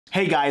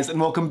Hey guys, and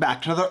welcome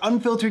back to another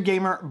Unfiltered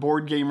Gamer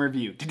board game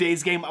review.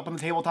 Today's game up on the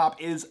tabletop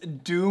is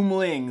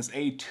Doomlings,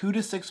 a 2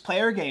 to 6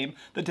 player game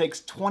that takes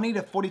 20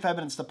 to 45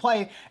 minutes to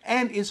play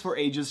and is for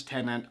ages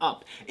 10 and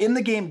up. In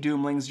the game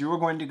Doomlings, you are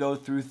going to go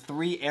through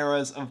 3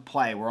 eras of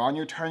play, where on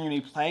your turn you're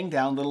going to be playing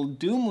down little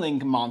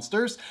Doomling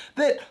monsters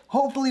that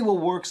hopefully will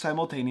work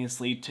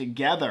simultaneously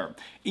together.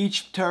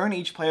 Each turn,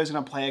 each player is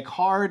going to play a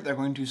card, they're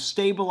going to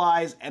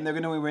stabilize, and they're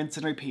going to rinse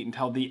and repeat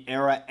until the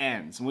era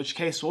ends, in which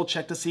case we'll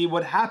check to see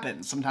what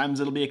happens.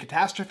 Sometimes it'll be a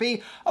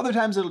catastrophe, other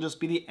times it'll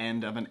just be the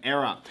end of an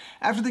era.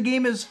 After the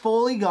game is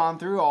fully gone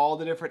through, all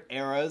the different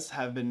eras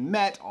have been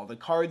met, all the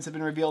cards have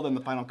been revealed, and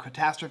the final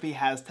catastrophe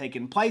has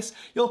taken place,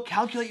 you'll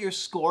calculate your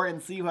score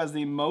and see who has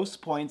the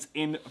most points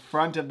in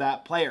front of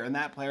that player, and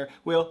that player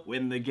will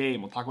win the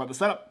game. We'll talk about the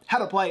setup, how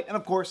to play, and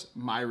of course,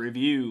 my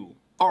review.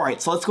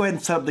 Alright, so let's go ahead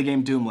and set up the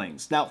game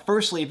Doomlings. Now,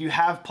 firstly, if you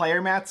have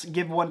player mats,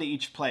 give one to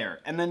each player,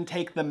 and then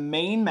take the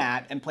main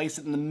mat and place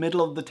it in the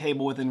middle of the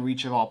table within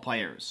reach of all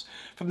players.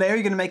 From there,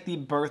 you're going to make the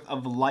Birth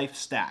of Life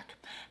stack.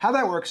 How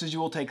that works is you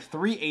will take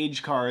 3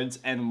 age cards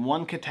and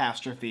 1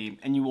 catastrophe,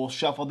 and you will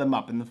shuffle them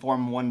up in the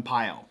form of 1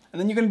 pile. And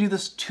then you're going to do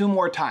this 2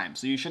 more times,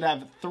 so you should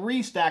have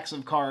 3 stacks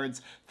of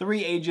cards,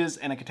 3 ages,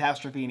 and a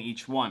catastrophe in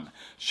each one.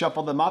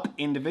 Shuffle them up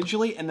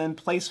individually, and then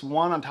place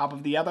one on top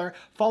of the other,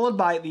 followed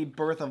by the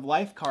Birth of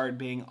Life card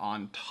being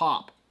on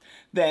top.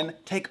 Then,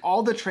 take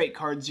all the trait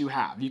cards you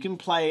have. You can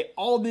play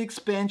all the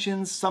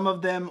expansions, some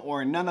of them,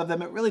 or none of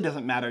them. It really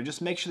doesn't matter.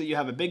 Just make sure that you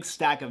have a big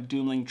stack of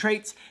Doomling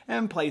traits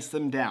and place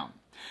them down.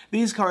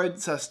 These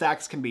cards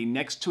stacks can be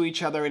next to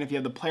each other, and if you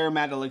have the player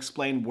mat, it'll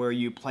explain where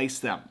you place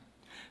them.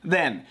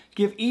 Then,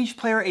 give each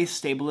player a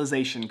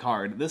stabilization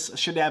card. This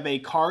should have a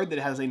card that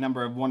has a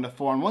number of 1 to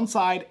 4 on one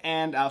side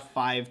and a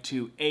 5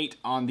 to 8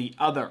 on the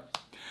other.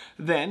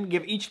 Then,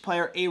 give each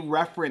player a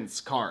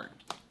reference card.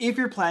 If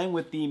you're playing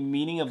with the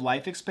Meaning of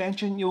Life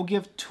expansion, you'll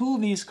give 2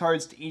 of these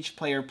cards to each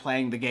player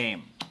playing the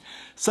game.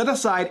 Set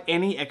aside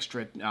any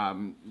extra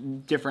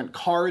different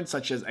cards,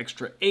 such as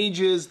extra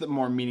ages, the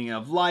more Meaning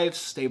of Life,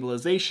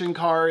 stabilization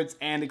cards,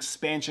 and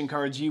expansion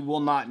cards. You will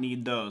not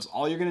need those.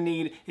 All you're going to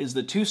need is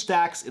the 2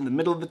 stacks in the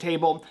middle of the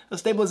table, a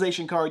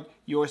stabilization card,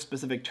 your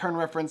specific turn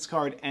reference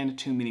card, and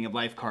 2 Meaning of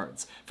Life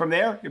cards. From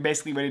there, you're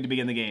basically ready to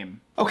begin the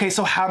game. Okay,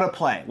 so how to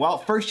play? Well,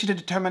 first you need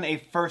to determine a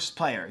first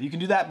player. You can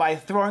do that by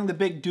throwing the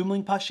big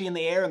Doomling plushie in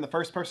the air and the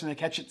first person to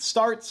catch it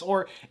starts,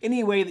 or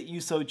any way that you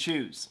so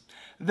choose.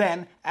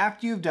 Then,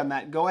 after you've done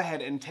that, go ahead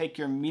and take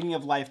your Meaning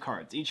of Life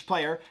cards, each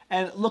player,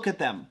 and look at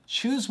them.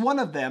 Choose one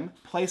of them,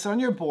 place it on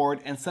your board,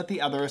 and set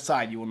the other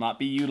aside. You will not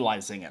be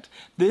utilizing it.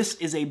 This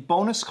is a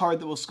bonus card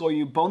that will score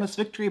you bonus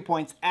victory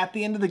points at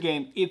the end of the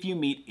game if you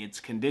meet its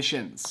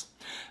conditions.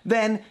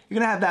 Then, you're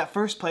going to have that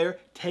first player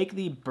take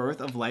the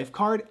Birth of Life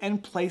card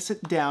and place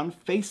it down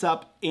face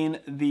up in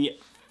the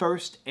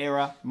first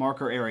era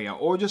marker area,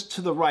 or just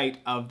to the right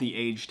of the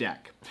age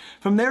deck.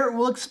 From there, it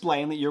will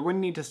explain that you're going to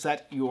need to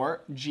set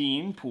your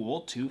gene pool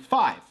to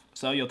 5.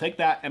 So you'll take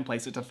that and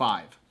place it to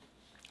 5.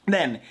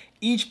 Then,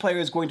 each player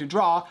is going to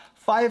draw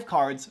 5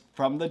 cards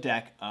from the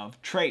deck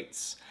of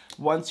traits.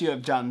 Once you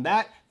have done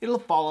that, it'll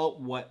follow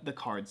what the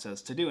card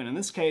says to do. And in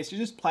this case, you're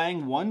just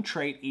playing 1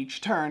 trait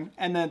each turn,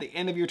 and then at the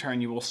end of your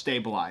turn, you will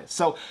stabilize.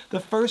 So the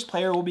first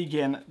player will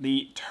begin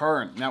the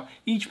turn. Now,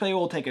 each player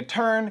will take a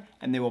turn,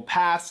 and they will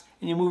pass,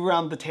 and you move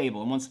around the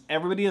table. And once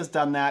everybody has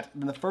done that,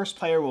 then the first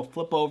player will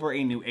flip over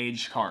a new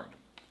age card.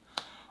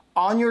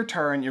 On your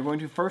turn, you're going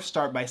to first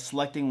start by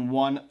selecting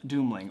 1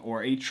 Doomling,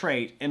 or a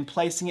trait, and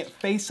placing it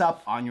face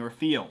up on your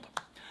field.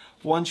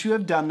 Once you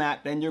have done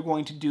that, then you're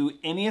going to do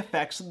any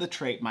effects that the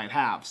trait might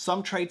have.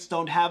 Some traits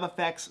don't have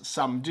effects,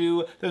 some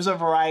do. There's a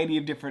variety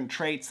of different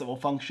traits that will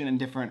function in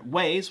different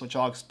ways, which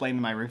I'll explain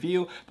in my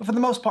review, but for the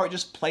most part,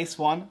 just place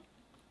one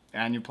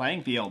on your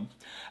playing field.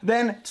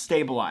 Then,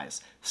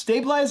 stabilize.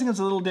 Stabilizing is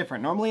a little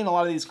different. Normally in a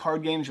lot of these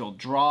card games, you'll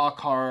draw a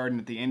card,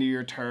 and at the end of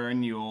your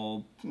turn,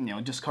 you'll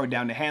discard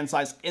down to hand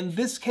size. In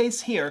this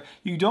case here,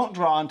 you don't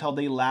draw until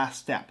the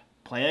last step.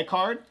 Play a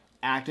card,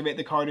 activate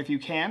the card if you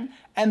can,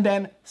 and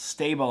then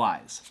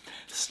stabilize.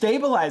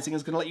 Stabilizing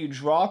is going to let you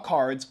draw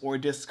cards or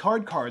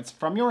discard cards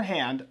from your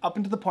hand up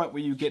until the point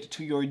where you get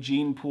to your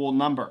gene pool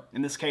number.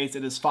 In this case,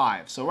 it is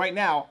 5. So right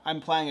now, I'm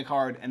playing a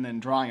card and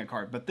then drawing a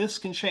card, but this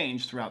can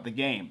change throughout the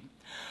game.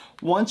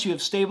 Once you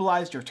have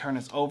stabilized, your turn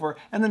is over,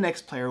 and the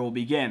next player will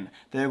begin.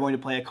 They're going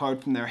to play a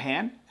card from their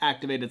hand,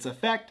 activate its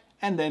effect,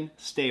 and then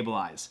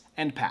stabilize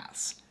and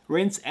pass.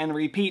 Rinse and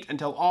repeat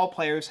until all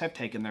players have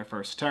taken their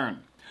first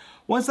turn.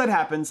 Once that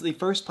happens, the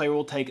first player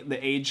will take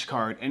the age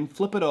card and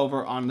flip it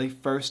over on the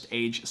first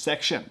age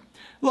section.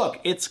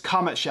 Look, it's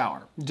Comet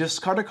Shower.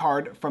 Discard a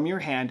card from your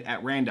hand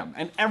at random,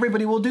 and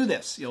everybody will do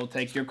this. You'll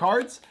take your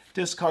cards,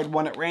 discard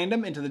 1 at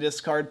random into the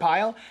discard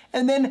pile,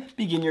 and then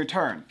begin your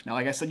turn. Now,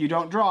 like I said, you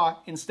don't draw.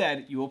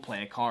 Instead, you will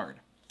play a card.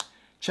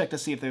 Check to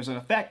see if there's an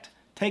effect,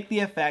 take the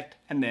effect,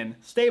 and then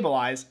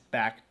stabilize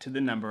back to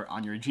the number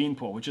on your gene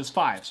pool, which is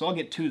 5, so I'll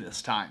get 2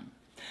 this time.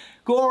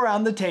 Go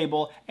around the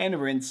table and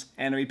rinse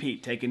and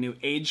repeat. Take a new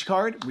age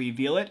card,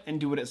 reveal it, and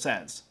do what it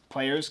says.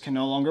 Players can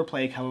no longer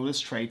play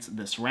colorless traits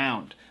this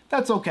round.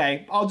 That's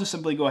okay, I'll just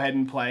simply go ahead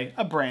and play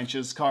a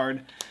branches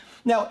card.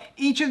 Now,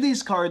 each of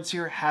these cards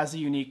here has a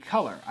unique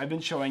color. I've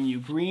been showing you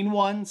green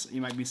ones.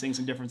 You might be seeing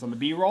some difference on the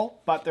B-roll,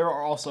 but there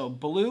are also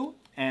blue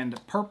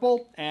and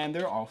purple, and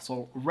they're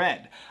also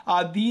red.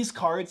 These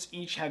cards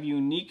each have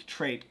unique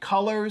trait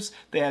colors,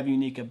 they have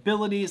unique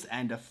abilities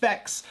and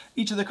effects.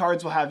 Each of the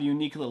cards will have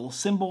unique little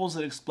symbols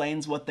that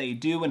explains what they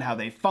do and how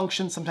they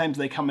function. Sometimes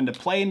they come into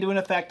play and do an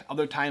effect,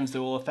 other times they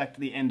will affect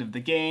the end of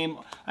the game,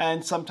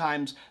 and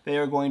sometimes they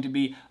are going to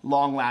be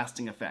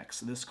long-lasting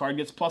effects. So this card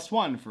gets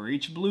 +1 for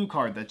each blue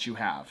card that you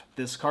have.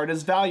 This card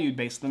is valued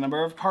based on the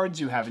number of cards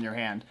you have in your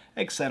hand,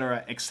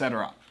 etc.,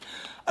 etc.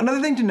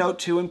 Another thing to note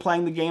too in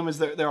playing the game is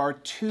that there are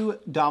 2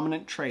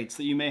 dominant traits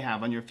that you may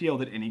have on your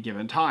field at any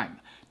given time.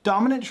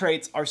 Dominant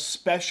traits are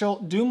special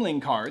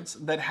Doomling cards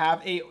that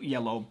have a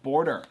yellow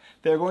border.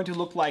 They're going to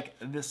look like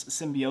this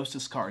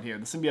Symbiosis card here.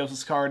 The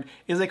Symbiosis card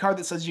is a card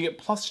that says you get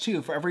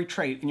 +2 for every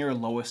trait in your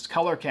lowest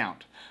color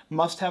count.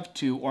 Must have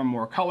 2 or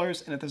more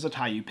colors, and if there's a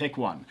tie, you pick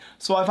one.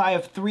 So if I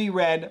have 3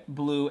 red,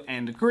 blue,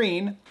 and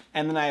green,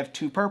 and then I have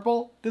 2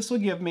 purple, this will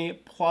give me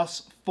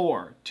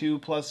 +4. 2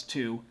 +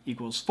 2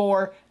 =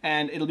 4,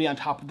 and it'll be on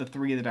top of the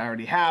 3 that I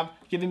already have,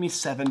 giving me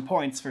 7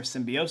 points for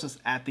Symbiosis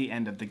at the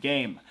end of the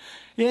game.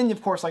 And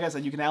of course, like I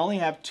said, you can only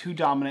have 2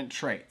 dominant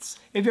traits.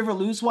 If you ever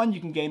lose one,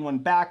 you can gain one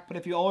back, but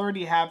if you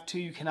already have 2,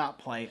 you cannot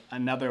play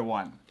another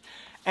one.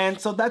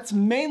 And so that's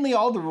mainly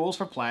all the rules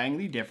for playing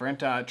the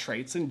different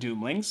traits in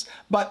Doomlings.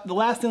 But the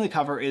last thing to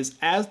cover is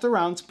as the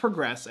rounds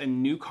progress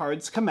and new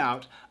cards come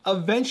out,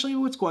 eventually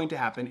what's going to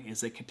happen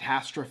is a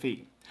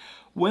catastrophe.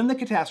 When the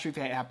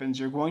catastrophe happens,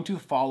 you're going to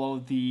follow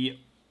the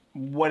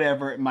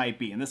whatever it might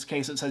be. In this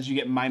case, it says you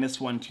get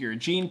 -1 to your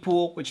gene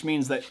pool, which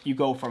means that you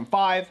go from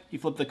 5, you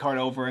flip the card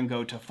over and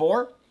go to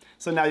 4.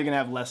 So now you're going to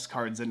have less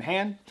cards in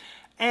hand.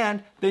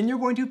 And then you're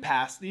going to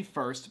pass the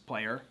first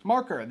player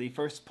marker, the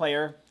first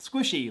player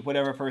squishy,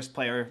 whatever first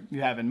player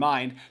you have in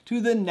mind,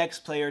 to the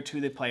next player, to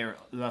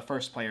the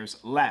first player's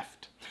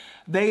left.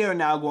 They are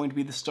now going to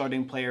be the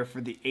starting player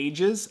for the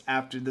ages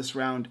after this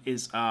round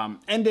is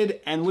ended,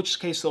 in which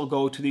case they'll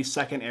go to the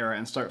second era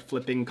and start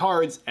flipping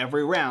cards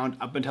every round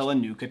up until a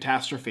new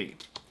catastrophe.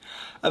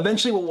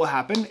 Eventually what will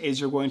happen is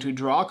you're going to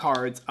draw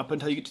cards up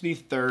until you get to the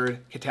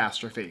 3rd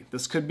catastrophe.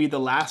 This could be the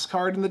last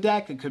card in the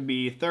deck, it could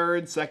be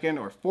 3rd, 2nd,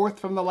 or 4th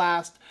from the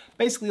last.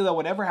 Basically though,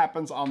 whatever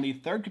happens on the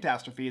 3rd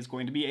catastrophe is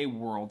going to be a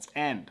World's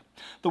End.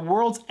 The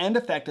World's End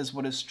effect is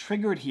what is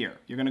triggered here.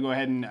 You're going to go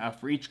ahead and,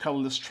 for each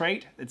colorless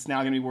trait, it's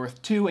now going to be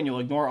worth 2, and you'll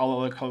ignore all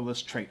other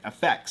colorless trait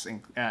effects,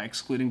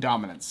 excluding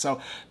dominance.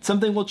 So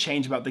something will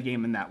change about the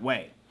game in that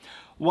way.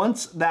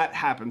 Once that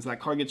happens, that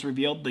card gets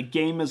revealed, the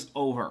game is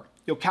over.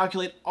 You'll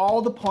calculate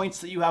all the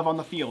points that you have on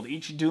the field.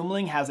 Each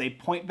Doomling has a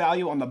point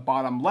value on the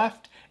bottom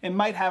left. It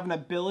might have an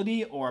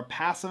ability or a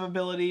passive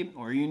ability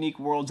or a unique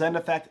World's End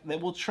effect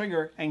that will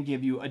trigger and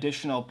give you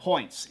additional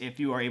points if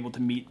you are able to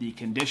meet the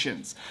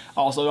conditions.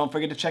 Also, don't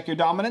forget to check your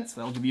dominance.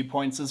 That'll give you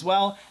points as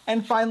well.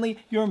 And finally,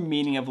 your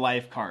Meaning of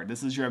Life card.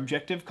 This is your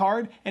objective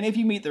card, and if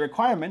you meet the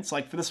requirements,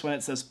 like for this one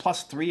it says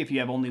 +3 if you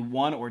have only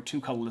 1 or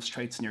 2 colorless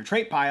traits in your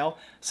trait pile,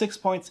 6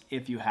 points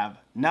if you have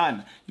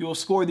none. You will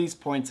score these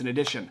points in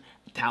addition.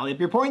 Tally up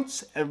your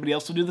points, everybody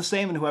else will do the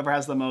same, and whoever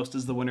has the most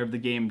is the winner of the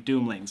game,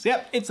 Doomlings.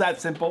 Yep, it's that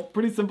simple.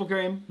 Pretty simple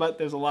game, but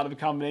there's a lot of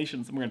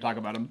combinations, and we're going to talk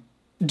about them.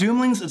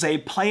 Doomlings is a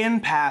play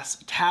and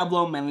pass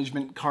tableau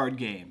management card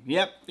game.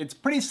 Yep, it's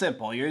pretty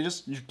simple. You're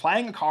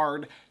playing a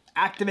card,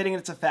 activating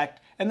its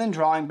effect, and then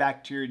drawing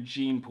back to your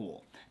gene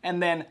pool.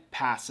 And then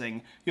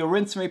passing. You'll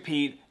rinse and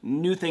repeat,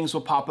 new things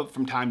will pop up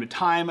from time to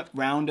time,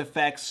 round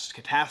effects,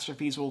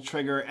 catastrophes will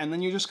trigger, and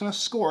then you're just going to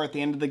score at the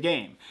end of the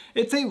game.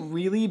 It's a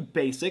really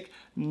basic,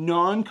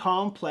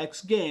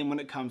 non-complex game when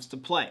it comes to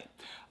play.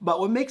 But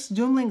what makes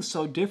Doomlings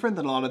so different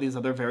than a lot of these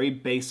other very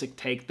basic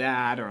take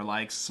that or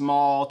like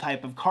small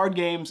type of card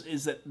games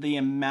is that the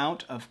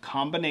amount of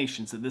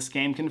combinations that this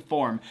game can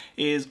form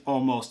is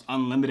almost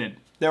unlimited.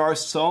 There are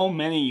so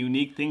many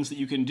unique things that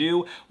you can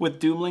do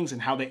with Doomlings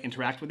and how they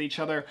interact with each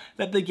other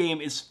that the game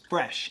is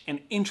fresh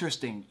and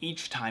interesting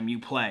each time you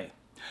play.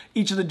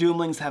 Each of the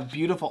Doomlings have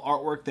beautiful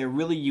artwork, they're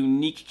really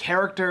unique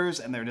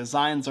characters, and their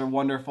designs are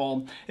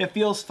wonderful. It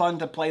feels fun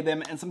to play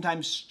them, and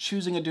sometimes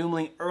choosing a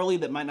Doomling early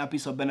that might not be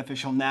so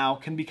beneficial now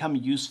can become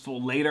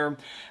useful later.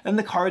 And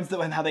the cards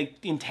and how they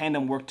in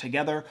tandem work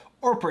together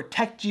or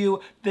protect you.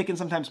 They can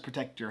sometimes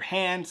protect your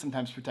hand,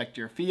 sometimes protect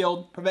your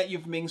field, prevent you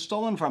from being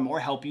stolen from,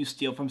 or help you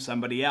steal from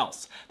somebody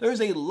else.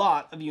 There's a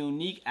lot of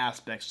unique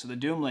aspects to the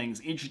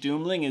Doomlings. Each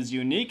Doomling is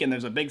unique, and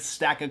there's a big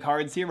stack of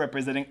cards here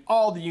representing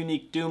all the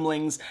unique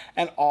Doomlings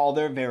and all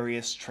their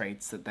various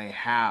traits that they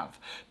have.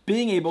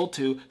 Being able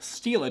to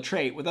steal a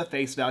trait with a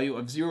face value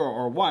of 0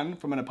 or 1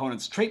 from an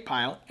opponent's trait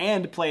pile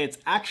and play its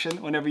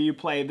action whenever you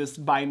play this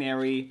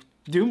binary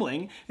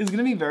Doomling is going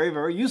to be very,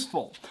 very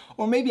useful.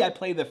 Or maybe I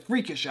play the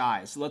Freakish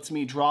Eye, so lets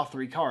me draw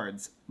 3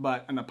 cards,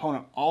 but an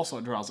opponent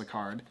also draws a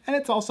card, and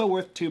it's also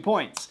worth 2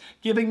 points,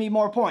 giving me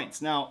more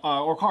points now,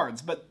 or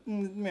cards, but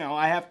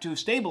I have to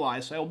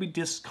stabilize, so I will be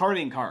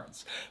discarding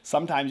cards.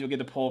 Sometimes you'll get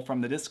to pull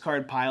from the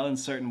discard pile in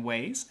certain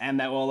ways, and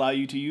that will allow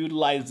you to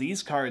utilize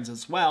these cards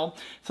as well,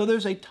 so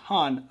there's a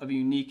ton of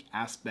unique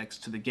aspects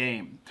to the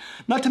game.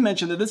 Not to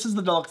mention that this is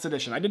the deluxe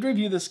edition. I did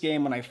review this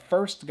game when I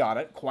first got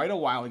it quite a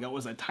while ago. It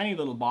was a tiny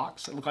little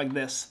box. It looked like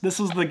this. This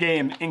was the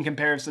game in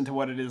comparison to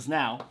what it is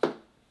now.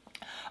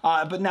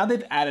 But now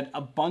they've added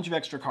a bunch of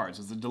extra cards.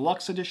 There's a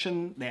deluxe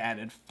edition, they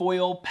added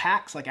foil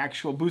packs, like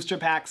actual booster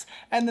packs,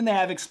 and then they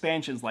have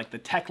expansions like the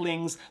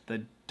Techlings,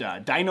 the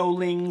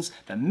Dinolings,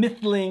 the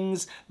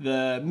Mythlings,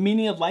 the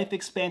Meaning of Life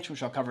expansion,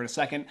 which I'll cover in a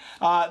second.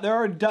 There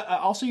are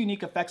also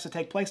unique effects that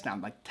take place now,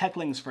 like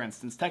Techlings, for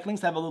instance.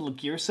 Techlings have a little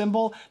gear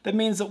symbol that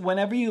means that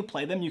whenever you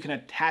play them, you can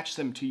attach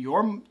them to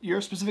your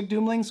specific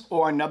Doomlings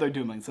or another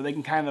Doomling. So they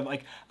can kind of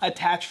like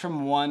attach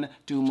from one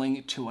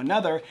Doomling to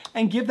another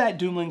and give that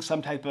Doomling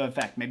some type of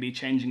effect, maybe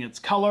changing its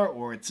color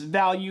or its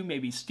value,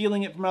 maybe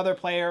stealing it from another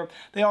player.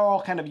 They are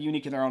all kind of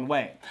unique in their own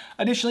way.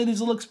 Additionally, these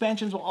little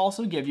expansions will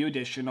also give you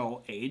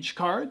additional age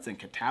cards and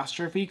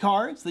catastrophe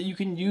cards that you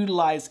can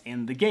utilize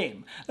in the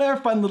game. They're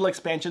fun little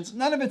expansions.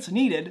 None of it's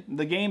needed.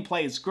 The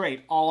gameplay is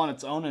great all on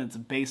its own in its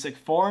basic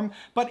form,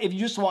 but if you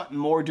just want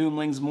more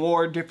Doomlings,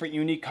 more different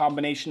unique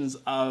combinations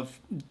of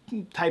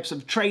types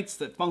of traits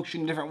that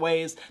function in different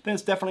ways, then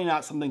it's definitely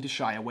not something to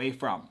shy away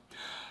from.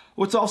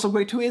 What's also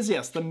great too is,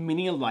 yes, the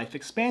Meaning of Life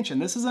expansion.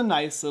 This is a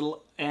nice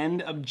little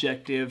end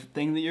objective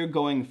thing that you're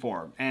going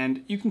for,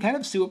 and you can kind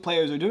of see what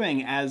players are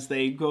doing as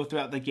they go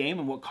throughout the game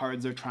and what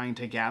cards they're trying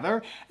to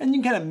gather, and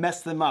you can kind of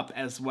mess them up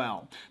as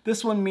well.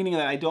 This one meaning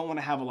that I don't want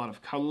to have a lot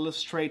of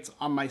colorless traits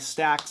on my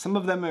stack. Some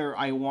of them are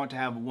I want to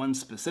have one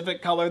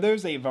specific color.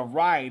 There's a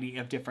variety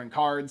of different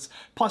cards,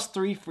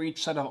 +3 for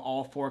each set of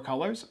all 4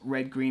 colors,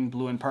 red, green,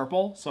 blue, and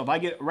purple. So if I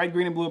get red,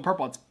 green, and blue, and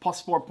purple, it's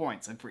 +4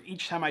 points, and for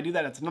each time I do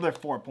that, it's another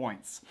 4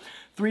 points.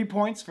 3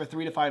 points for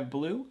 3 to 5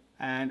 blue,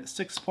 and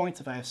 6 points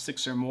if I have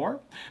 6 or more.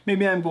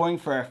 Maybe I'm going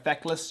for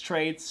effectless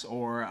traits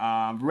or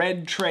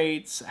red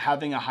traits,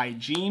 having a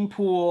hygiene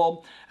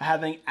pool,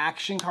 having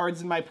action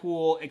cards in my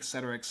pool,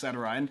 etc.,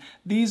 etc. And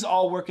these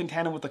all work in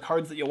tandem with the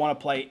cards that you want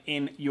to play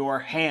in your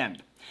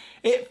hand.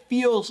 It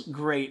feels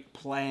great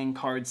playing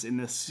cards in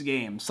this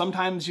game.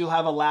 Sometimes you'll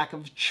have a lack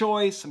of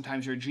choice,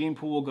 sometimes your gene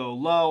pool will go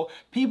low,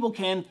 people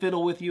can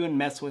fiddle with you and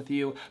mess with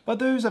you, but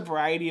there's a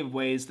variety of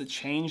ways that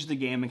change the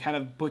game and kind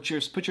of put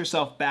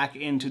yourself back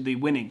into the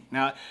winning.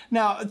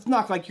 Now, it's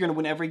not like you're going to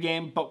win every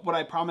game, but what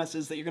I promise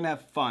is that you're going to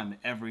have fun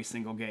every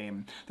single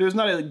game. There's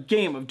not a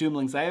game of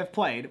Doomlings I have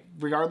played,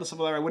 regardless of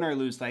whether I win or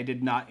lose, that I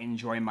did not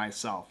enjoy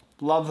myself.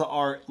 Love the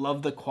art,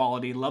 love the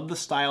quality, love the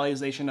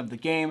stylization of the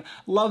game,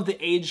 love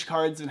the age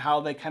cards and how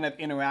they kind of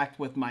interact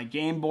with my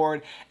game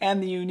board,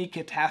 and the unique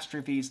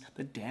catastrophes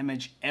that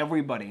damage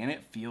everybody, and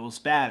it feels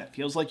bad. It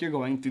feels like you're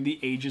going through the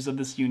ages of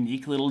this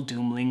unique little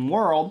Doomling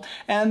world,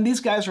 and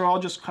these guys are all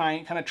just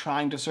kind of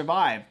trying to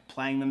survive,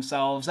 playing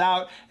themselves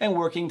out and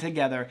working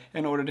together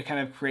in order to kind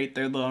of create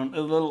their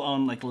little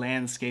own like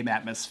landscape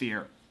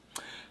atmosphere.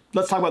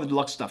 Let's talk about the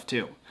deluxe stuff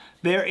too.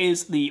 There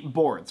is the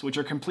boards, which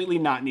are completely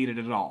not needed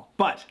at all,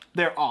 but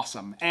they're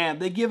awesome, and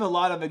they give a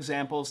lot of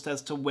examples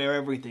as to where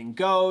everything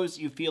goes.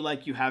 You feel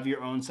like you have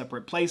your own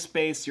separate play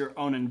space, your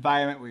own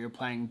environment where you're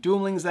playing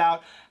Doomlings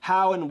out,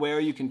 how and where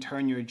you can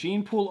turn your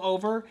gene pool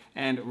over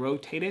and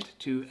rotate it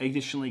to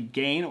additionally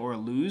gain or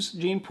lose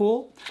gene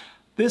pool.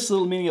 This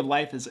little Meaning of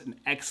Life is an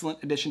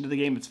excellent addition to the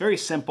game. It's very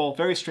simple,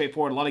 very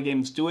straightforward. A lot of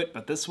games do it,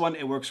 but this one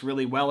it works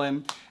really well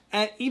in.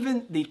 And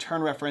even the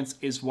turn reference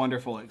is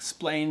wonderful. It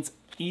explains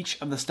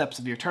each of the steps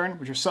of your turn,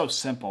 which are so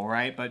simple,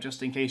 right? But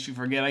just in case you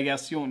forget, I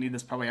guess, you won't need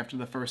this probably after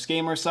the first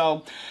game or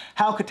so.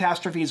 How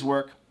catastrophes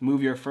work: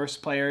 move your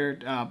first player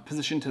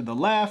position to the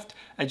left,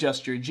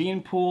 adjust your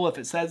gene pool if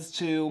it says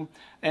to,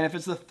 and if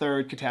it's the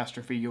third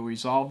catastrophe, you'll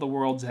resolve the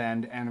world's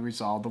end and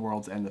resolve the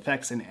world's end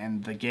effects and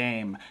end the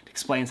game. It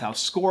explains how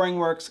scoring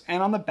works,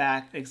 and on the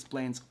back it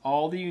explains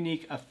all the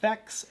unique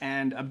effects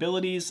and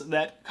abilities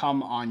that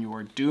come on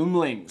your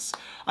Doomlings.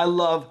 I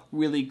love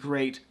really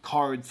great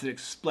cards that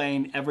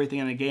explain everything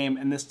in a game,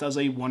 and this does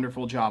a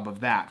wonderful job of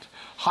that.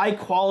 High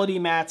quality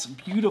mats,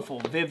 beautiful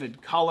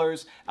vivid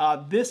colors.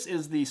 This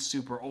is the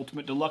Super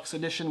Ultimate Deluxe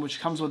Edition, which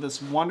comes with this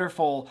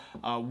wonderful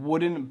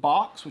wooden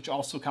box, which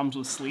also comes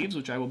with sleeves,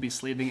 which I will be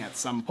sleeving at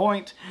some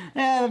point.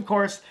 And of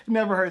course, it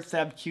never hurts to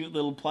have cute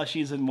little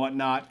plushies and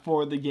whatnot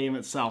for the game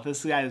itself.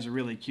 This guy is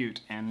really cute,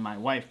 and my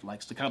wife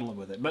likes to cuddle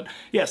with it. But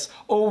yes,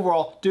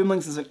 overall,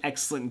 Doomlings is an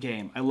excellent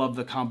game. I love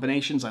the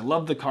combinations, I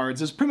love the cards.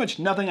 There's pretty much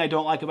nothing I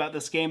don't like about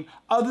this game,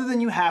 other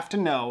than you have to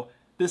know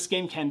this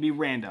game can be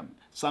random.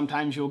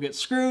 Sometimes you'll get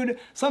screwed,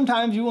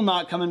 sometimes you will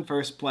not come in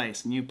first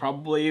place, and you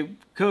probably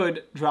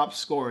could drop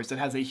scores. It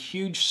has a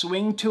huge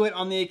swing to it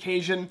on the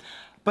occasion,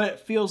 but it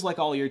feels like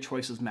all your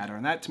choices matter,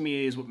 and that to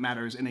me is what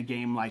matters in a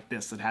game like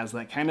this. It has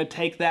that kind of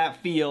take that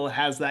feel, it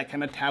has that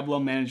kind of tableau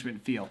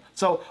management feel.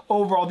 So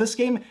overall, this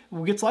game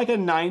gets like a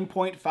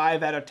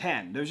 9.5 out of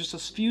 10. There's just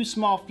a few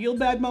small feel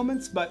bad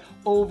moments, but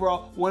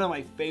overall, one of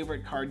my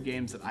favorite card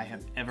games that I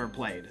have ever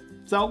played.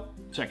 So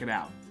check it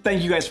out.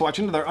 Thank you guys for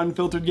watching another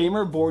Unfiltered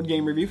Gamer board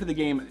game review for the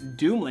game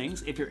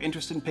Doomlings. If you're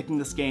interested in picking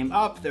this game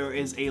up, there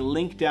is a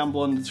link down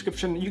below in the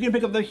description. You can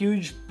pick up the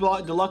huge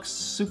deluxe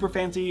super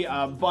fancy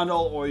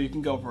bundle, or you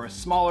can go for a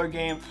smaller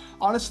game.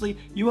 Honestly,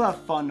 you will have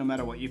fun no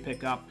matter what you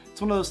pick up.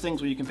 It's one of those things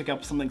where you can pick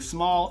up something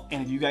small,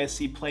 and if you guys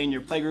see play in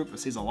your playgroup, it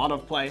sees a lot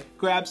of play,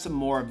 grab some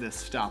more of this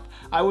stuff.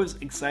 I was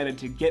excited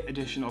to get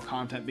additional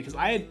content because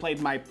I had played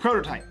my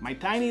prototype, my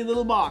tiny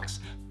little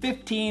box,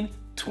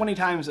 20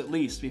 times at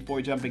least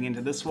before jumping into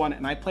this one,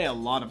 and I play a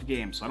lot of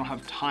games, so I don't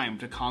have time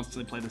to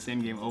constantly play the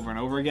same game over and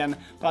over again,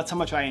 but that's how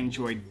much I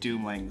enjoyed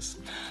Doomlings.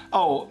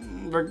 Oh,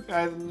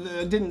 I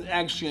didn't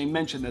actually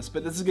mention this,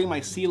 but this is getting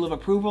my seal of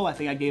approval. I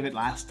think I gave it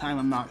last time,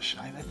 I'm not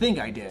sure, I think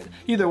I did.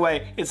 Either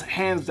way, it's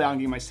hands down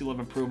getting my seal of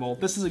approval.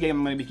 This is a game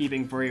I'm going to be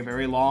keeping for a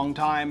very long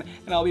time,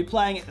 and I'll be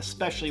playing it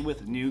especially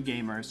with new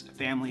gamers,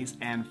 families,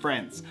 and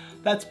friends.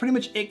 That's pretty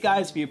much it,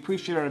 guys. If you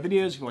appreciate our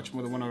videos, if you watch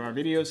more than one of our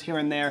videos here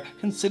and there,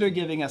 consider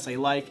giving us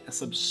a like, a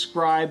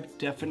subscribe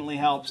definitely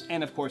helps,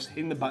 and of course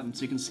hitting the button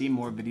so you can see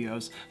more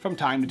videos from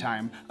time to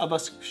time of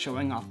us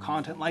showing off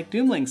content like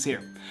Doomlings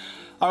here.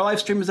 Our live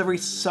stream is every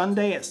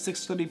Sunday at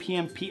 6:30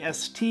 p.m.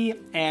 PST,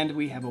 and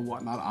we have a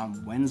Whatnot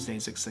on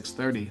Wednesdays at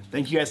 6:30.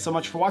 Thank you guys so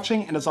much for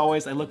watching, and as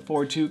always, I look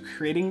forward to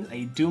creating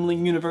a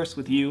Doomling universe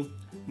with you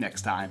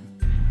next time.